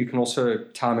 Alternatively, you can also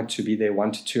time it to be there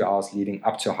 1 to 2 hours leading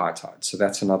up to high tide. So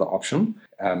that's another option,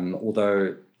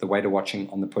 although the wader watching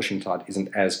on the pushing tide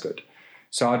isn't as good.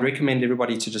 So I'd recommend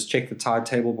everybody to just check the tide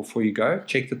table before you go.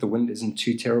 Check that the wind isn't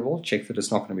too terrible. Check that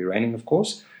it's not going to be raining, of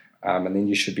course. And then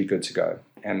you should be good to go.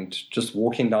 And just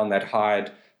walking down that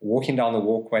Heide, walking down the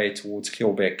walkway towards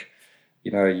Gielbeck,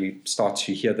 you start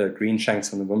to hear the green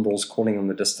shanks and the wimbles calling in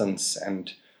the distance.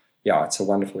 And yeah, it's a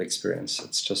wonderful experience.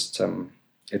 It's just,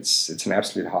 it's an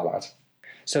absolute highlight.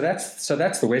 So that's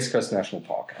the West Coast National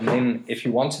Park. And then if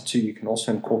you wanted to, you can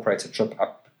also incorporate a trip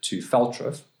up to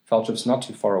Veldhoven. Veldhoven's not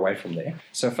too far away from there.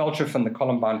 So Veldhoven and the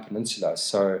Columbine Peninsula.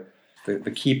 So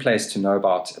the key place to know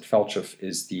about at Veldhoven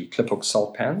is the Kliphoek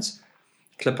salt pans.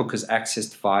 Kliphoek is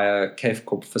accessed via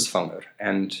Cavecorp Visvanger,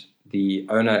 and the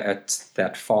owner at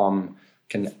that farm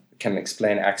can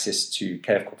explain access to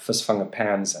Cavecorp Visvanger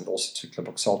pans and also to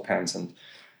Kliphoek salt pans.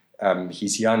 And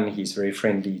he's Jan. He's very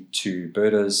friendly to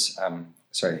birders.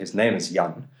 His name is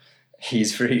Jan.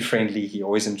 He's very friendly. He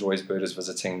always enjoys birders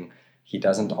visiting. He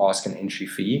doesn't ask an entry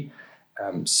fee,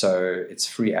 so it's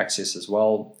free access as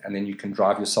well. And then you can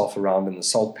drive yourself around in the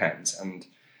salt pans. And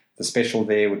the special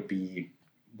there would be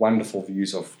wonderful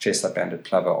views of chestnut-banded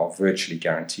plover are virtually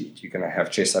guaranteed. You're going to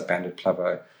have chestnut-banded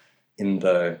plover in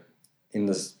the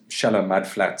shallow mud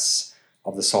flats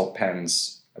of the salt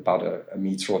pans about a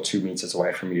meter or 2 meters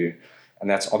away from you. And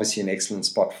that's obviously an excellent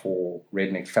spot for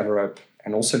redneck phalarope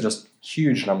and also just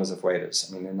huge numbers of waders.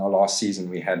 I mean, in our last season,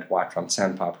 we had white-rumped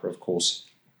sandpiper, of course.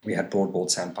 We had broad-billed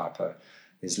sandpiper.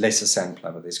 There's lesser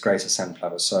sandplover. There's greater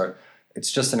sandplover. So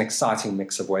it's just an exciting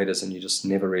mix of waders, and you're just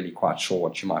never really quite sure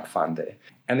what you might find there.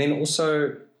 And then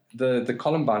also the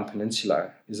Columbine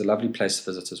Peninsula is a lovely place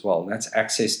to visit as well. And that's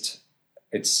accessed,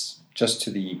 it's just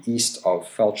to the east of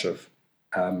Veldhoven.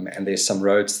 And there's some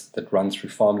roads that run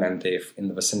through farmland there in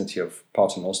the vicinity of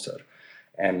Paternoster.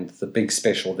 And the big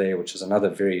special there, which is another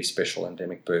very special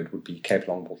endemic bird, would be Cape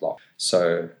Longboard Loch.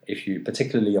 So if you,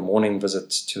 particularly a morning visit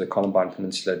to the Columbine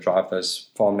Peninsula, drive those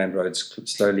farmland roads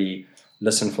slowly,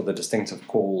 listen for the distinctive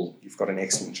call, you've got an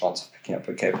excellent chance of picking up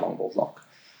a Cape Longboard Loch.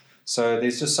 So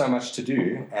there's just so much to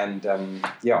do. And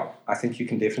I think you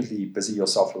can definitely busy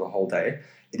yourself for the whole day.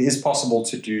 It is possible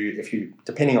to do,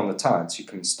 depending on the tides, you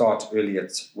can start early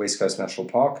at West Coast National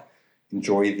Park,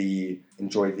 enjoy the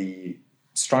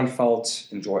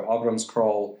Strandveld, enjoy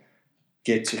Abramskraal,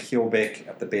 get to Gielbeck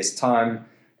at the best time,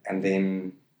 and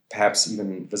then perhaps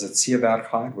even visit Seeberg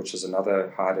Heide, which is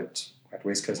another heide at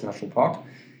West Coast National Park,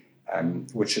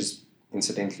 which is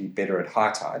incidentally better at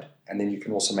high tide. And then you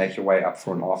can also make your way up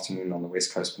for an afternoon on the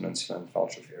West Coast Peninsula and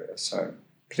Veldhoven area. So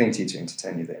plenty to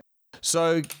entertain you there.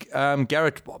 So,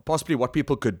 Garrett, possibly what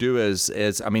people could do is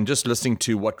just listening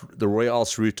to what the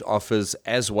Royals route offers,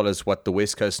 as well as what the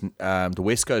West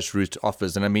Coast route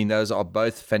offers. And I mean, those are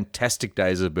both fantastic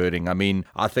days of birding. I mean,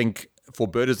 I think for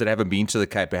birders that haven't been to the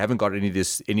Cape, or haven't got any of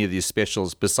these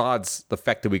specials, besides the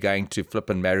fact that we're going to Flip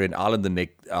and Marion Island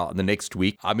the next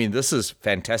week, I mean, this is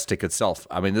fantastic itself.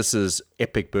 I mean, this is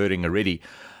epic birding already.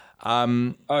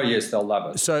 Oh yes, they'll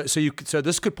love it. So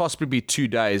this could possibly be 2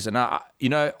 days. And are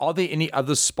there any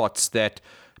other spots that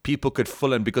people could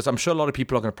fill in? Because I'm sure a lot of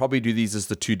people are going to probably do these as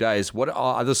the 2 days. What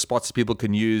are other spots people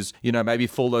can use? Maybe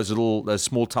fill those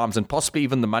small times, and possibly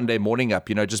even the Monday morning up.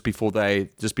 Just before they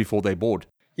board.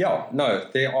 Yeah, no,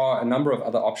 there are a number of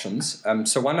other options.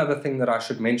 So one other thing that I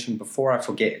should mention before I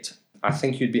forget, I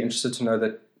think you'd be interested to know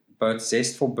that both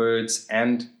Zest for Birds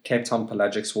and Cape Town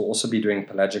Pelagics will also be doing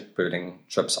pelagic birding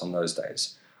trips on those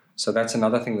days. So that's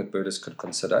another thing that birders could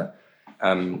consider.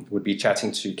 Would be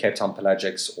chatting to Cape Town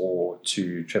Pelagics or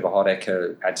to Trevor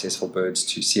Hardacre at Zest for Birds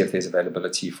to see if there's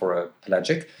availability for a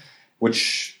pelagic,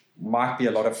 which might be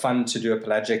a lot of fun to do a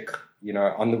pelagic,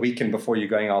 on the weekend before you're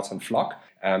going out on flock.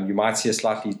 You might see a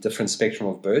slightly different spectrum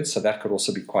of birds, so that could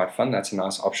also be quite fun. That's a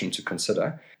nice option to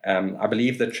consider. I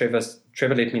believe that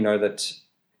Trevor let me know that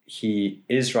he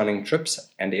is running trips,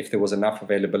 and if there was enough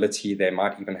availability, they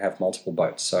might even have multiple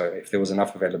boats. So if there was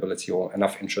enough availability or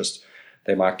enough interest,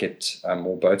 they might get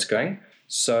more boats going.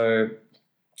 So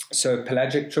a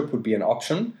pelagic trip would be an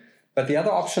option. But the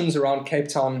other options around Cape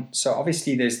Town, so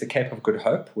obviously there's the Cape of Good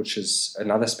Hope, which is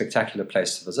another spectacular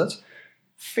place to visit.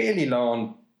 Fairly low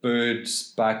on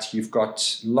birds, but you've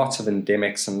got lots of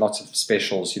endemics and lots of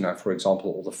specials, for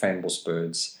example, all the fynbos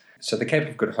birds. So the Cape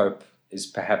of Good Hope is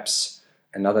perhaps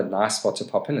another nice spot to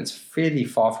pop in. It's fairly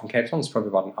far from Cape Town. It's probably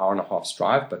about an hour and a half's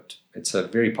drive, but it's a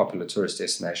very popular tourist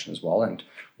destination as well, and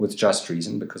with just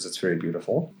reason, because it's very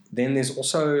beautiful. Then there's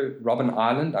also Robben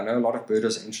Island. I know a lot of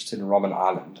birders are interested in Robben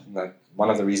Island. And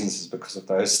one of the reasons is because of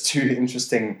those two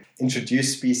interesting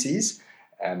introduced species.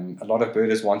 A lot of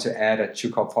birders want to add a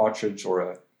Chukar partridge or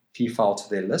a peafowl to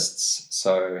their lists.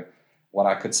 So what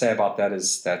I could say about that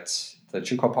is that the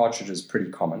Chukar partridge is pretty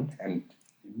common and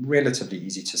relatively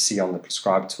easy to see on the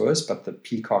prescribed tours, but the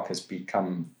peacock has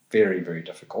become very, very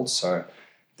difficult. So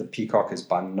the peacock is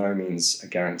by no means a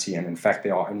guarantee, and in fact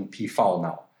there are only peafowl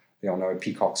now. There are no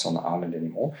peacocks on the island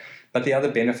anymore. But the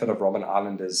other benefit of Robben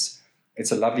Island is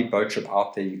it's a lovely boat trip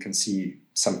out there. You can see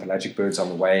some pelagic birds on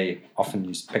the way. Often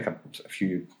you pick up a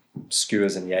few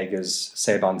skuas and jaegers.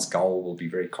 Sabin's gull will be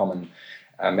very common.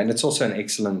 And it's also an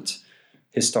excellent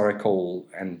historical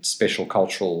and special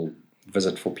cultural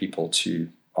visit for people to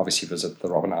obviously visit the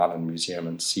Robben Island Museum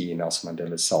and see Nelson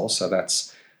Mandela's cell. So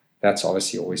that's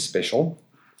obviously always special.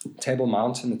 Table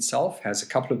Mountain itself has a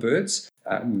couple of birds.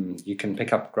 You can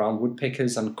pick up ground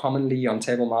woodpeckers uncommonly on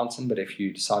Table Mountain, but if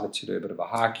you decided to do a bit of a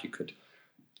hike, you could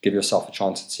give yourself a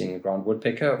chance at seeing a ground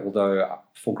woodpecker. Although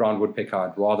for ground woodpecker,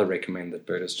 I'd rather recommend that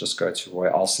birders just go to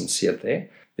Roy Alce and see it there.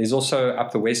 There's also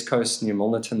up the west coast near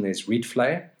Milnerton, there's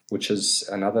Rietvlei, which is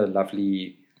another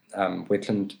lovely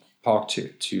wetland park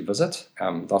to visit.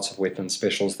 Lots of wetland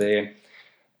specials there.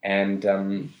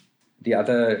 And the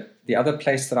other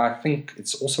place that I think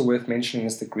it's also worth mentioning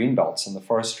is the greenbelts and the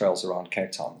forest trails around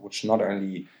Cape Town, which not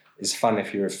only is fun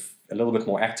if you're a little bit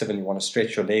more active and you want to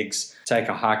stretch your legs, take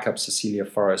a hike up Cecilia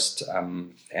Forest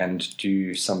and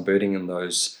do some birding in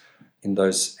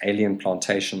those alien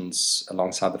plantations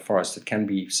alongside the forest. It can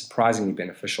be surprisingly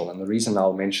beneficial. And the reason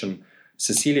I'll mention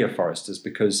Cecilia Forest is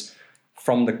because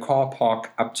from the car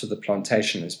park up to the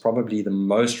plantation is probably the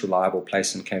most reliable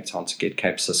place in Cape Town to get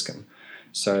Cape Siskin.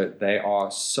 So they are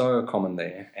so common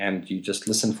there, and you just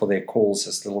listen for their calls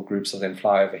as little groups of them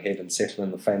fly overhead and settle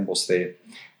in the fynbos there,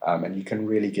 and you can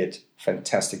really get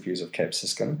fantastic views of Cape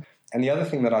Siskin. And the other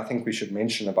thing that I think we should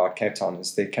mention about Cape Town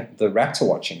is the raptor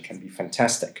watching can be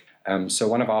fantastic. So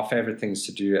one of our favorite things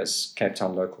to do as Cape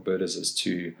Town local birders is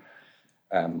to,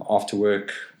 after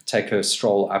work, take a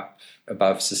stroll up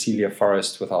above Cecilia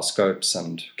Forest with our scopes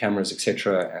and cameras,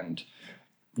 etc., and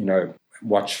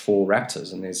watch for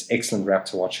raptors. And there's excellent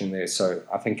raptor watching there. So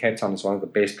I think Cape Town is one of the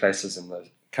best places in the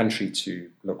country to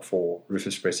look for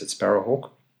Rufous-breasted sparrowhawk.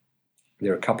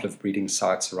 There are a couple of breeding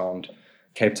sites around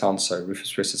Cape Town, so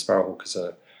Rufous-breasted sparrowhawk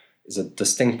is a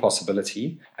distinct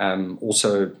possibility.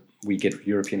 Also, we get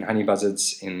European honey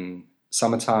buzzards in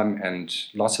summertime and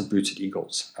lots of booted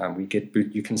eagles.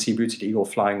 You can see booted eagle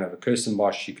flying over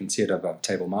Kirstenbosch. You can see it above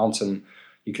Table Mountain.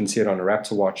 You can see it on a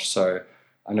raptor watch. So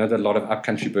I know that a lot of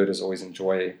upcountry birders always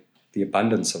enjoy the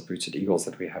abundance of booted eagles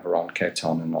that we have around Cape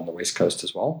Town and on the west coast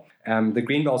as well. The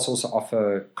greenbelts also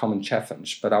offer common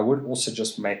chaffinch, but I would also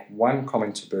just make one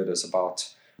comment to birders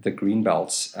about the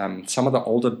greenbelts. Some of the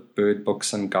older bird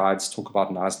books and guides talk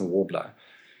about Knysna warbler,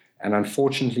 and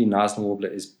unfortunately Knysna warbler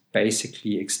is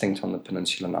basically extinct on the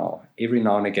peninsula now. Every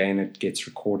now and again it gets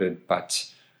recorded, but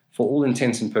for all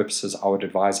intents and purposes, I would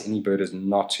advise any birders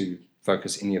not to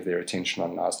focus any of their attention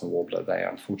on Knysna warbler.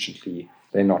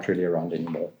 They're not really around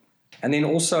anymore. And then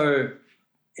also,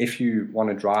 if you want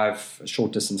to drive a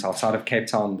short distance outside of Cape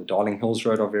Town, the Darling Hills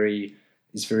Road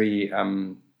is very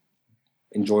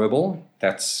enjoyable.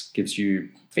 That gives you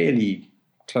fairly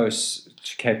close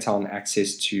to Cape Town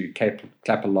access to Cape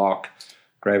Clapperlark,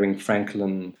 Grey-winged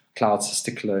Francolin, Cloud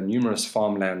cisticola, numerous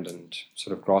farmland and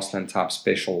sort of grassland type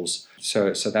specials.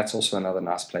 So that's also another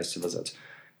nice place to visit.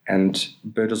 And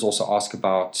birders also ask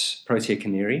about Protea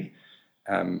canary.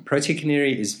 Protea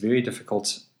canary is very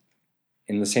difficult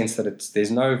in the sense that there's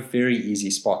no very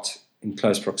easy spot in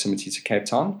close proximity to Cape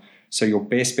Town. So your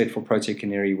best bet for protea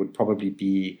canary would probably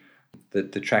be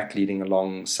the track leading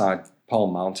alongside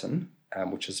Pole Mountain,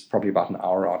 which is probably about an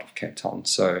hour out of Cape Town.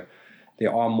 So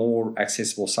there are more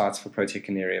accessible sites for protea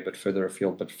canary a bit further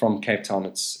afield, but from Cape Town,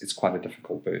 it's quite a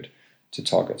difficult bird to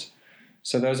target.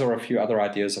 So those are a few other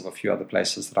ideas of a few other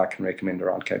places that I can recommend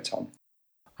around Cape Town.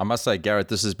 I must say, Garrett,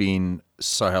 this has been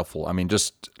so helpful. I mean,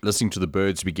 just listening to the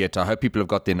birds we get, I hope people have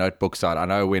got their notebooks out. I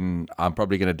know when I'm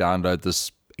probably going to download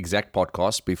this exact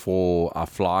podcast before I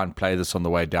fly and play this on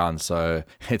the way down. So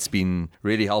it's been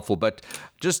really helpful. But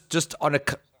just on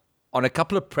a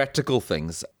couple of practical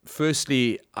things.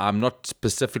 Firstly, I'm not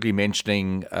specifically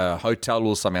mentioning a hotel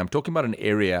or something. I'm talking about an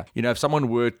area. You know, if someone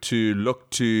were to look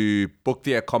to book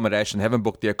their accommodation, haven't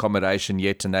booked their accommodation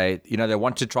yet, and they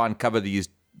want to try and cover the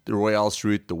Royals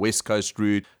route, the West Coast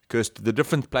route, the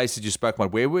different places you spoke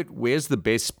about, where's the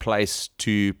best place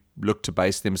to look to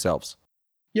base themselves?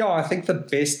 Yeah, I think the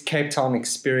best Cape Town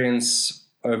experience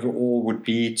overall would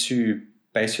be to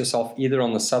base yourself either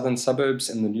on the southern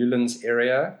suburbs in the Newlands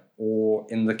area or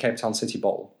in the Cape Town City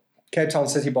Bowl. Cape Town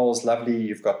City Bowl is lovely.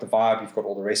 You've got the vibe, you've got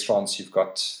all the restaurants, you've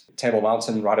got Table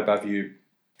Mountain right above you,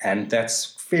 and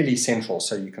that's fairly central.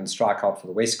 So you can strike out for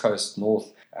the West Coast,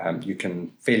 north. You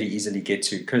can fairly easily get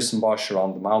to Kirstenbosch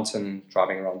around the mountain,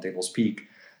 driving around Devil's Peak.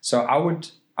 So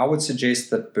I would suggest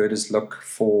that birders look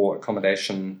for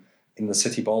accommodation in the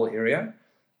City Bowl area,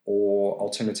 or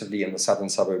alternatively in the southern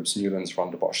suburbs, Newlands,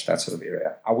 Rondebosch, that sort of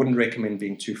area. I wouldn't recommend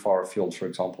being too far afield, for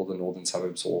example, the northern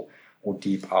suburbs or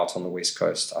deep out on the west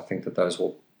coast. I think that those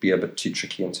will be a bit too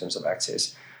tricky in terms of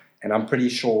access. And I'm pretty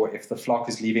sure if the flock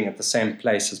is leaving at the same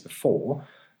place as before,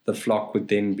 the flock would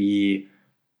then be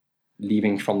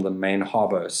leaving from the main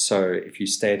harbour. So if you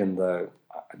stayed in the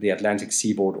Atlantic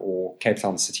seaboard or Cape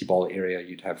Town City Bowl area,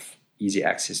 you'd have easy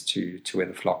access to where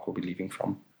the flock will be leaving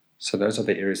from. So those are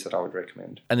the areas that I would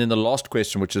recommend. And then the last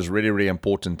question, which is really, really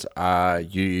important,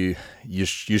 you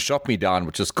shot me down,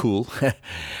 which is cool.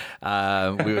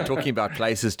 We were talking about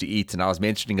places to eat, and I was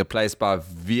mentioning a place by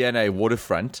V&A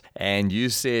Waterfront, and you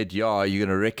said, yeah, you're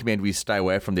going to recommend we stay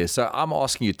away from there. So I'm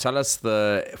asking you, tell us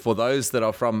for those that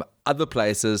are from other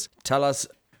places, tell us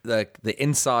the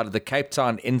inside, the Cape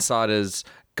Town Insider's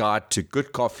Guide to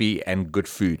Good Coffee and Good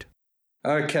Food.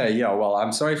 Okay, yeah, well,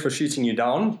 I'm sorry for shooting you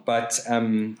down, but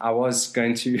I was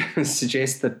going to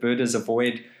suggest that birders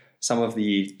avoid some of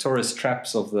the tourist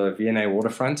traps of the V&A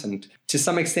Waterfront, and to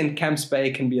some extent, Camps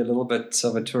Bay can be a little bit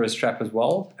of a tourist trap as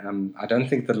well. I don't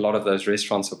think that a lot of those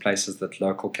restaurants are places that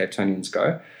local Cape Townians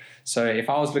go. So if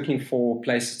I was looking for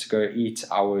places to go eat,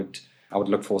 I would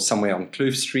look for somewhere on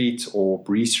Kloof Street or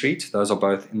Bree Street. Those are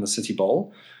both in the City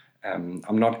Bowl.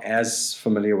 I'm not as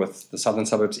familiar with the southern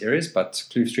suburbs areas, but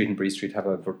Kloof Street and Bree Street have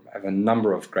a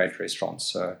number of great restaurants.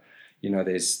 So,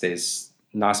 there's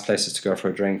nice places to go for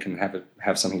a drink and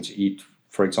have something to eat.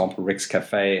 For example, Rick's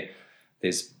Cafe.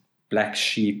 There's Black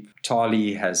Sheep.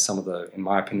 Tali has some of in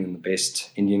my opinion, the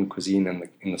best Indian cuisine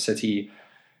in the city.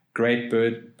 Great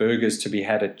burgers to be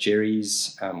had at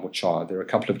Jerry's, there are a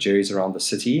couple of Jerry's around the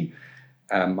city.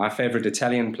 My favorite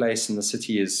Italian place in the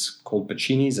city is called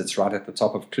Bacini's. It's right at the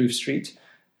top of Kloof Street.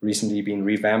 Recently been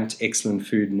revamped. Excellent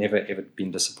food. Never, ever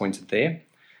been disappointed there.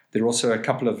 There are also a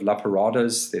couple of La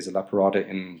Paradas. There's a La Parada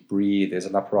in Bree. There's a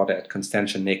La Parada at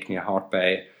Constantia Neck near Hart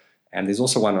Bay. And there's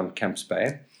also one on Camps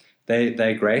Bay.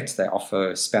 They're great. They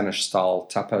offer Spanish-style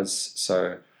tapas.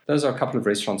 So those are a couple of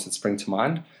restaurants that spring to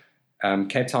mind.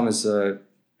 Cape Town is a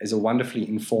wonderfully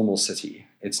informal city.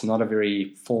 It's not a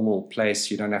very formal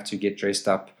place. You don't have to get dressed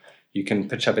up. You can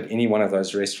pitch up at any one of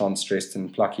those restaurants dressed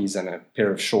in pluckies and a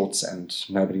pair of shorts, and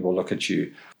nobody will look at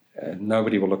you.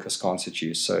 Nobody will look askance at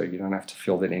you. So you don't have to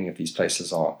feel that any of these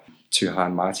places are too high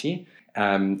and mighty.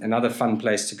 Another fun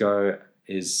place to go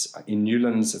is in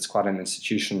Newlands. It's quite an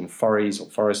institution. Forries or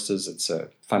Foresters. It's a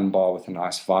fun bar with a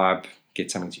nice vibe. Get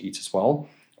something to eat as well.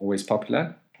 Always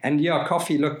popular. And yeah,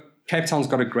 coffee. Look, Cape Town's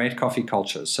got a great coffee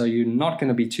culture, so you're not going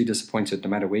to be too disappointed no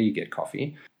matter where you get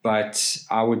coffee. But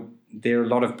there are a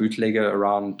lot of bootlegger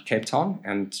around Cape Town,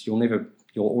 and you'll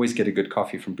always get a good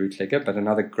coffee from bootlegger. But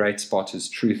another great spot is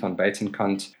Truth on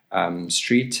Buitenkant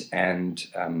Street, and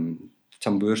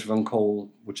Tamboerswinkel,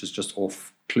 which is just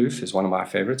off Kloof, is one of my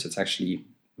favorites. It's actually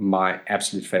my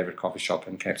absolute favorite coffee shop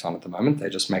in Cape Town at the moment. They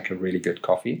just make a really good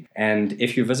coffee. And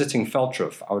if you're visiting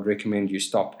Velddrif, I would recommend you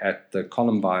stop at the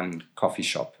Columbine coffee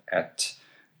shop at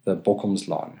the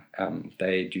Bokkomslaan.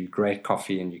 They do great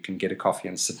coffee, and you can get a coffee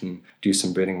and sit and do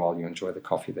some birding while you enjoy the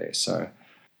coffee there. So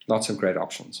lots of great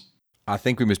options. I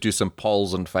think we must do some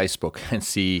polls on Facebook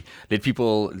and let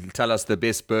people tell us the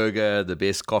best burger, the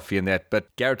best coffee and that.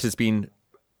 But Garrett, has been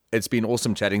It's been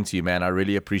awesome chatting to you, man. I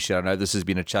really appreciate it. I know this has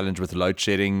been a challenge with load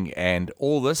shedding and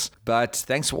all this, but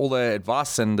thanks for all the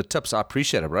advice and the tips. I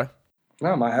appreciate it, bro.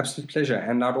 No, my absolute pleasure.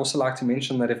 And I'd also like to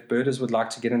mention that if birders would like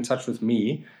to get in touch with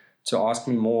me to ask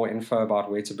me more info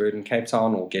about where to bird in Cape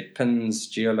Town or get pins,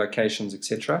 geolocations,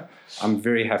 etc., I'm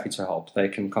very happy to help. They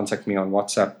can contact me on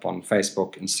WhatsApp, on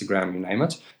Facebook, Instagram, you name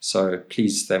it. So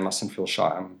please, they mustn't feel shy.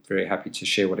 I'm very happy to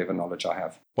share whatever knowledge I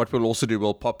have. What we'll also do,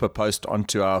 we'll pop a post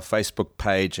onto our Facebook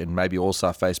page and maybe also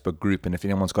our Facebook group. And if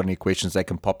anyone's got any questions, they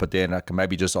can pop it there, and I can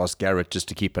maybe just ask Garrett just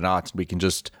to keep an eye out. We can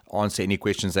just answer any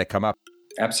questions that come up.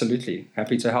 Absolutely.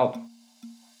 Happy to help.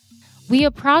 We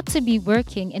are proud to be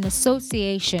working in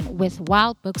association with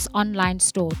Wild Books online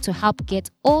store to help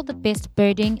get all the best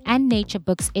birding and nature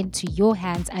books into your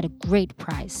hands at a great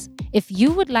price. If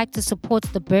you would like to support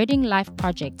the Birding Life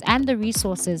project and the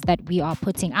resources that we are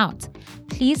putting out,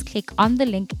 please click on the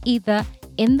link either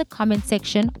in the comment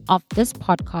section of this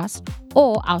podcast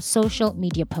or our social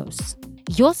media posts.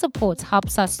 Your support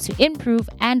helps us to improve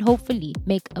and hopefully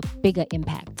make a bigger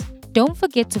impact. Don't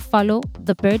forget to follow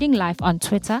The Birding Life on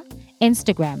Twitter,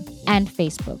 Instagram, and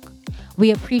Facebook.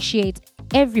 We appreciate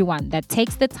everyone that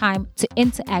takes the time to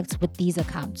interact with these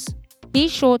accounts. Be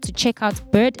sure to check out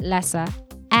Bird Lasser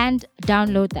and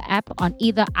download the app on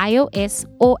either iOS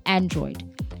or Android,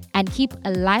 and keep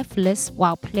a life list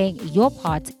while playing your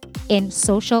part in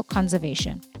social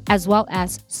conservation, as well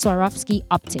as Swarovski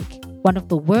Optic, one of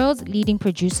the world's leading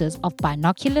producers of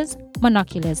binoculars,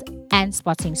 monoculars, and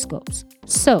spotting scopes.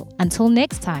 So, until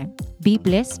next time, be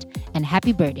blessed and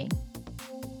happy birding.